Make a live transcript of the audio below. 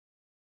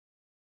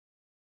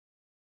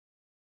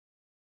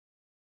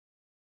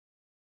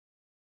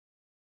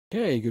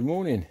Okay, good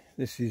morning.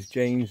 This is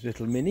Jane's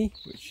little Mini,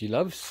 which she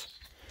loves,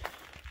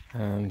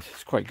 and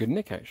it's quite good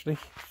nick actually.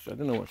 So I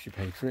don't know what she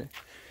paid for it.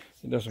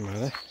 It doesn't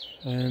matter.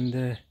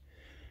 And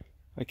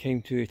I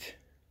came to it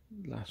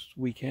last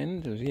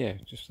weekend. I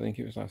think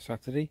it was last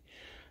Saturday.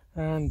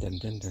 And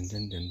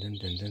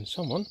then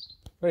someone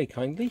very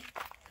kindly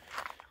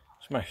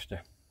smashed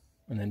her,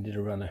 and then did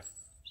a runner.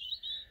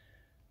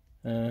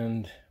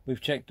 And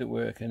we've checked at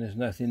work, and there's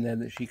nothing there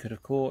that she could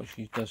have caught.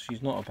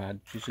 She's not a bad.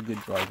 She's a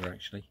good driver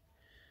actually.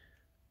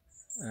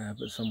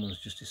 But someone's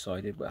just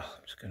decided, well,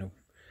 I'm just going to,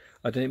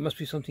 I don't know, it must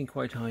be something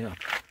quite high up.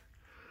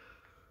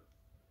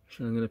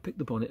 So I'm going to pick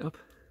the bonnet up,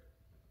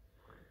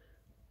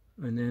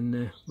 and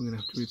then we're going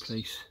to have to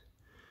replace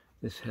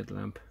this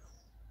headlamp.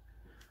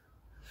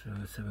 So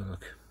let's have a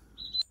look.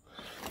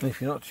 And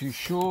if you're not too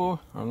sure,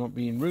 I'm not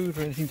being rude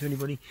or anything to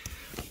anybody,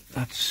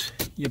 that's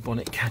your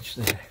bonnet catch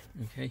there,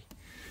 okay?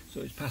 So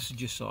it's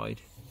passenger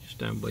side, just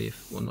down by your,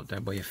 well, not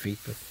down by your feet,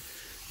 but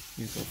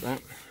you've got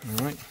that,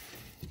 all right?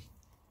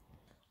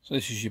 So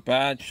this is your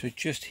badge. So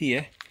just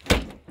here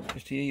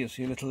you'll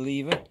see a little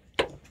lever,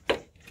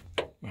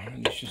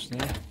 and it's just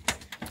there.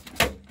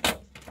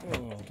 Oh,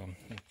 hold on,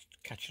 it's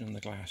catching on the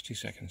glass. 2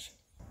 seconds.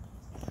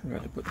 I've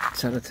had to put the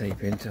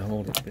sellotape in to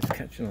hold it, but it's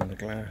catching on the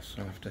glass,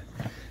 so I have to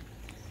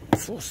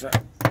force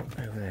that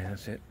over there.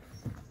 That's it.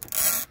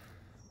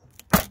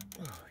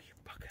 Oh, you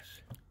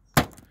buggers!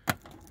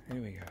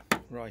 There we go.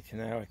 Right,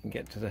 now I can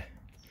get to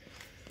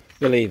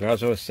the lever,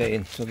 as I was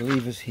saying. So the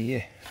lever's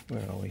here.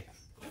 Where are we?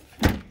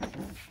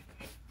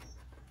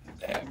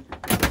 There.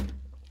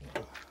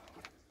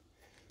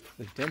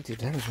 They've dented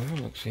that as well,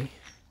 look, see.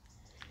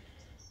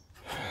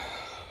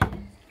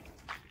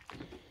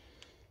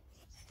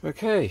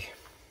 Okay.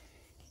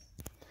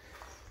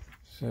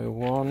 So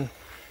 1,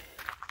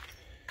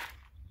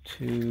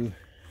 2,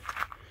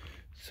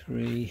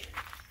 3,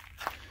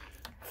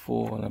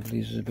 4, and I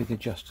believe there's a big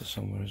adjuster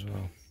somewhere as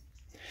well.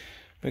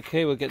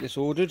 Okay, we'll get this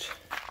ordered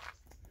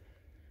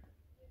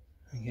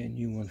and get a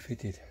new one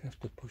fitted. I have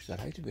to push that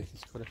out a bit.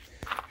 It's got a,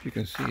 if you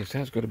can see, it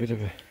has got a bit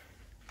of a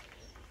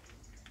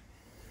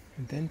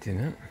dent in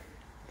it.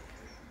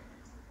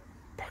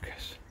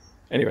 Buggers.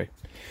 Anyway,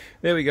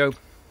 there we go.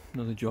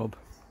 Another job.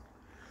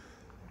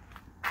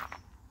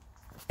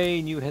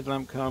 A new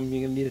headlamp come.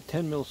 You're going to need a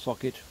 10mm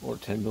socket or a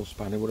 10mm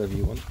spanner, whatever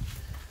you want.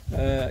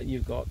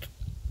 You've got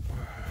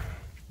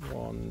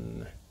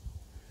 1,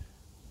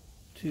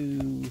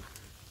 2,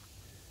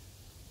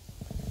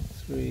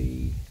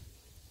 3,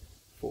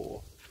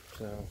 4.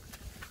 So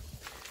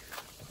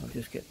I'll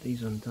just get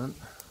these undone.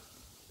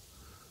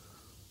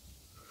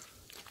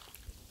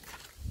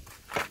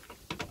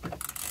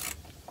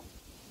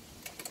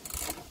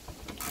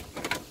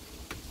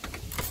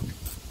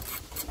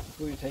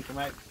 Before you take them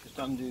out, just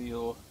undo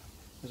your,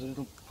 there's a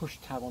little push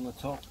tab on the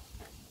top.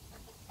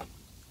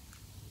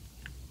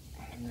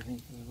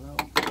 Underneath as well.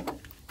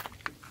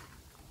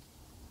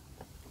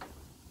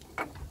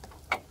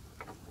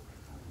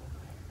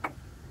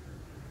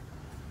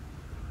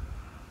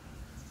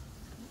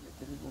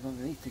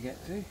 Underneath to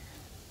get to.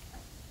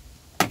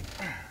 There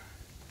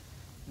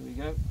we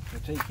go. So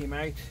take him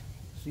out.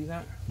 See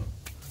that?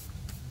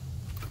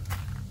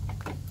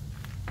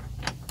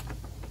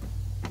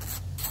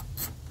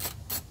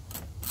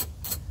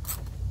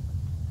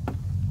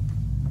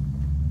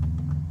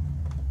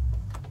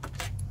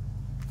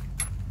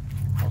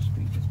 I'll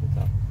speed this bit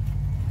up.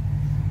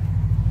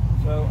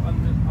 So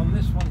on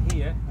this one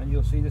here, and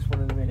you'll see this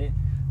one in a minute,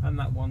 and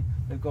that one,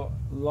 they've got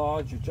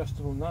large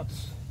adjustable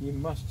nuts. You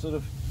must sort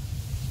of,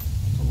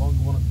 a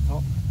longer one at the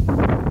top,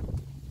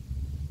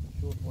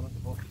 shorter one at the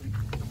bottom.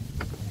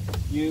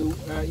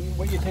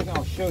 When you take it,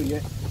 I'll show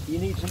you, you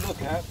need to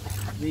look at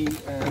the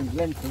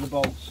length of the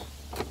bolts,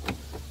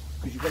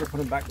 because you've got to put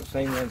them back the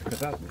same length, because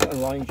that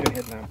aligns your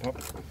headlamp up.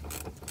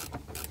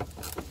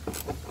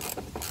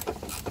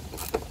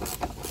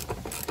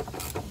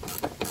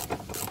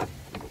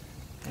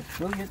 That's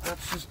brilliant,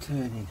 that's just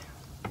turning.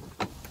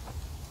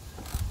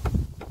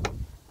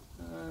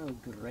 Oh,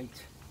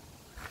 great.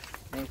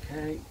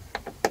 Okay.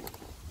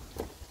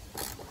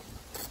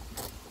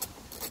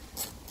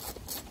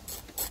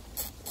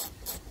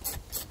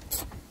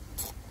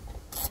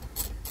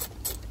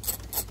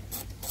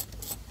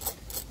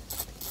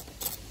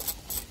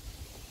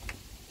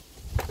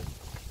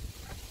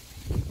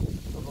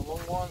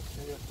 One,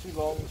 so you have 2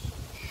 longs,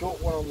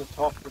 short one on the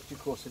top, which of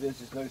course it is,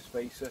 there's no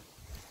spacer.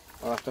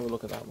 I'll have to have a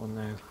look at that one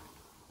now.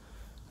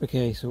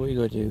 Okay, so what you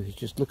got to do is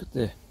just look at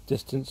the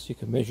distance. You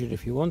can measure it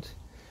if you want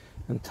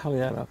and tally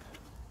that up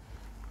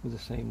with the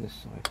same this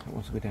side. That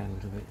wants to go down a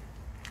little bit,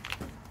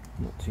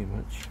 not too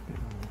much.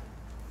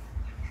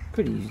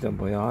 Pretty easy done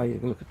by eye. You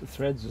can look at the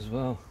threads as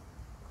well.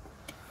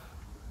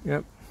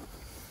 Yep,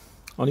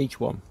 on each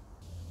one.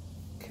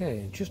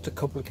 Okay, just to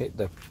complicate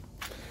the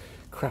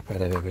crap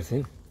out of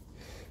everything,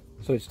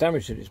 so it's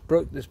damaged it, it's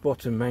broke this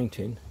bottom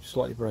mounting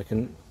slightly, but I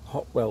can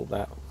hot weld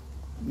that,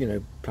 you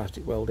know,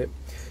 plastic weld it.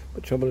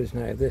 But trouble is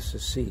now this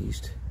is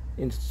seized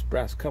into this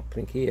brass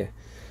coupling here,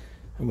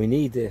 and we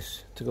need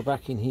this to go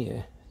back in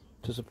here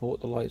to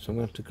support the light. So I'm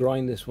going to have to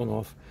grind this one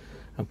off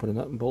and put a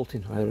nut and bolt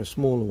in, either a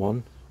smaller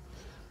one,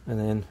 and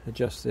then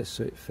adjust this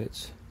so it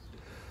fits.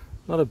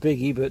 Not a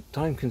biggie, but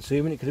time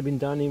consuming. It could have been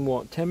done in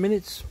what, 10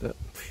 minutes, but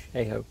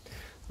hey ho.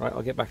 Right,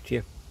 I'll get back to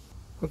you.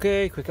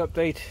 Okay, quick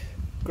update.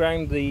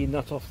 Ground the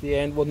nut off the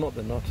end, well not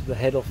the nut, the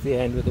head off the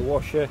end with the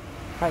washer.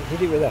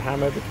 Hit it with a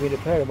hammer between a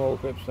pair of mole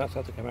grips, that's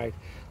how to come out.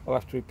 I'll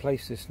have to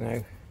replace this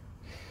now.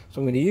 So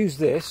I'm going to use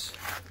this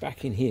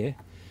back in here,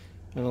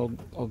 and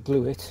I'll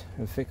glue it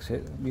and fix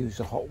it.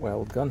 Use a hot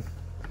weld gun.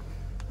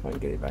 If I can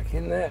get it back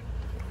in there.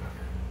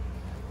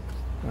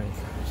 Right,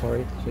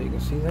 sorry, so you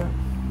can see that.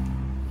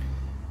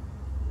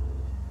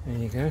 There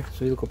you go.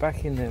 So you'll go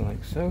back in there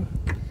like so.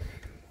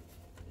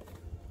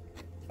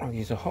 I'll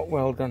use a hot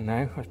weld gun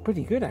now. That's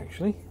pretty good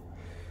actually.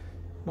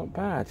 Not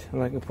bad.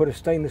 And I can put a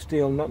stainless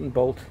steel nut and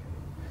bolt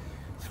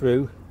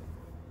through,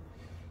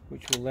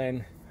 which will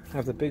then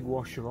have the big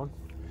washer on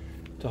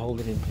to hold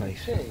it in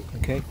place.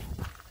 Okay.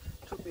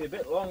 Took me a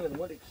bit longer than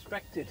what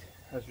expected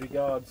as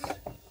regards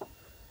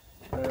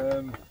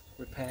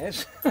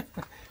repairs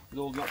with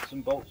all nuts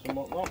and bolts and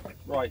whatnot.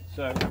 Right,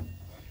 so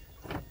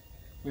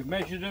we've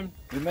measured them,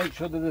 we made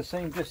sure they're the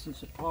same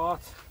distance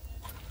apart.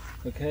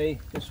 Okay,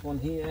 this one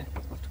here,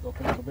 I'll have to go up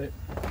a little bit.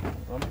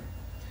 Hold on.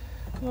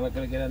 And then I'm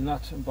going to get a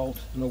nut and bolt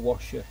and a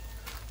washer,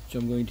 so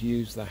I'm going to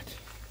use that.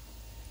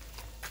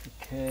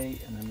 Okay,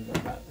 and then we've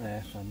got that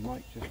there, so I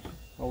might just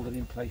hold it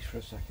in place for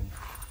a second.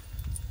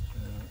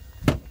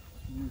 So,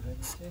 move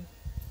everything.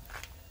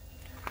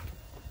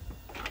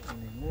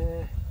 And in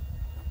there.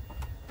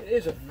 It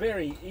is a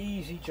very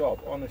easy job,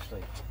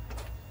 honestly.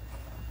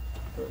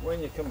 But when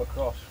you come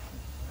across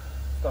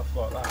stuff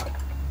like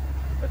that,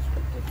 that's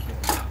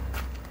ridiculous.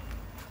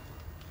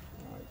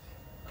 Right.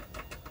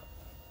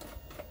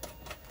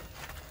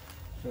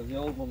 So the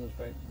old one was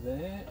about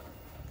there.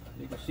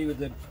 You can see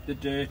where the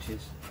dirt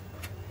is.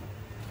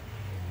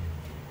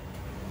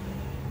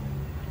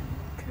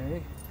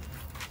 Okay.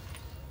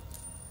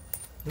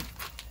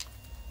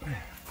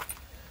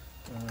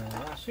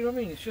 See what I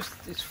mean?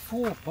 It's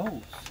 4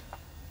 bolts.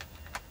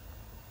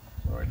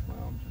 Sorry if my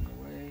arm's in the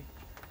way.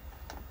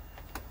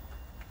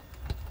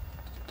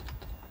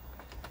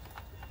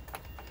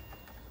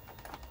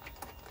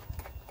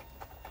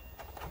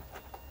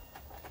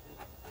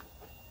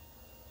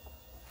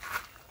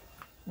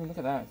 Oh, look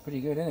at that,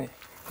 pretty good, isn't it?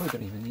 Probably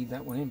don't even need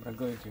that one in, but I'm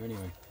going to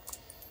anyway.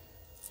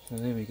 So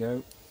there we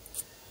go.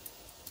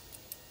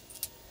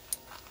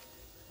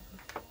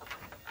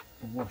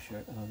 And wash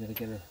it, and I'm going to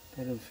get a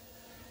pair of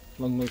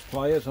long nose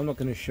pliers. I'm not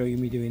going to show you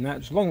me doing that.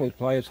 Just long nose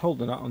pliers, hold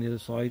the nut on the other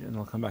side, and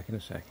I'll come back in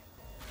a sec.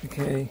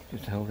 Okay,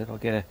 just to hold it, I'll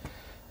get a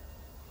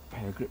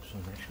pair of grips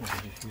on it.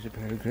 I'll just use a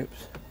pair of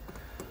grips.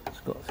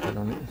 It's got a thread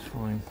on it, it's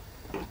fine.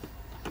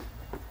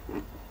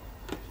 Just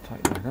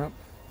tighten that up.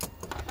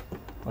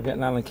 I'll get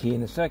an Allen key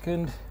in a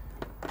second.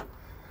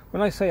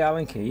 When I say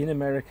Allen key, in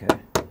America,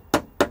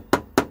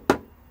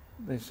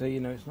 they say, you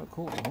know, it's not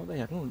called, what they,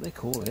 I don't know what they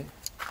call it, a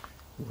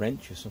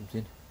wrench or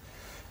something.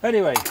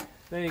 Anyway,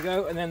 there you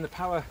go, and then the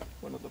power,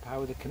 well not the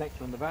power, the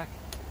connector on the back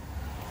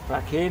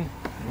in.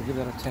 We'll give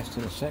that a test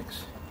in a sec.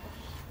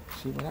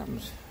 See what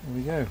happens. There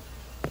we go.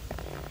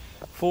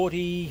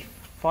 £45.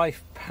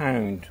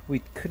 We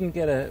couldn't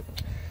get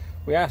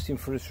we asked him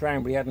for a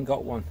surround, but he hadn't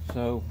got one,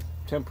 so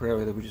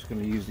temporarily we're just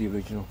going to use the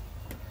original.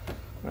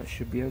 That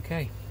should be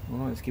okay.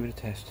 Alright, let's give it a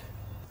test.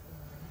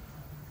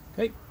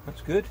 Okay,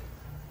 that's good.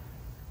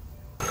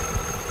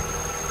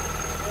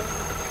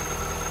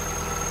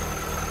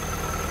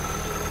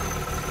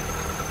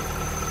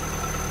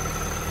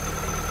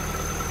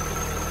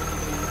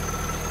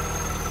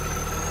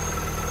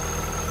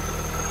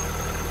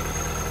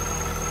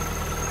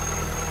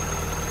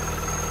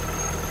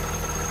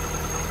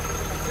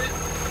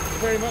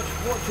 Very much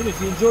for watching. If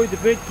you enjoyed the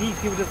vid, please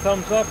give it a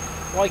thumbs up,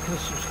 like and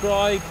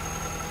subscribe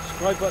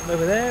button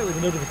over there with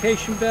the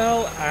notification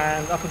bell,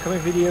 and up and coming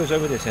videos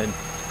over this end.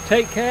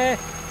 Take care,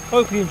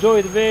 hope you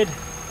enjoy the vid.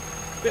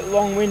 A bit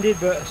long-winded,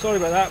 but sorry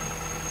about that.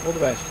 All the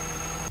best.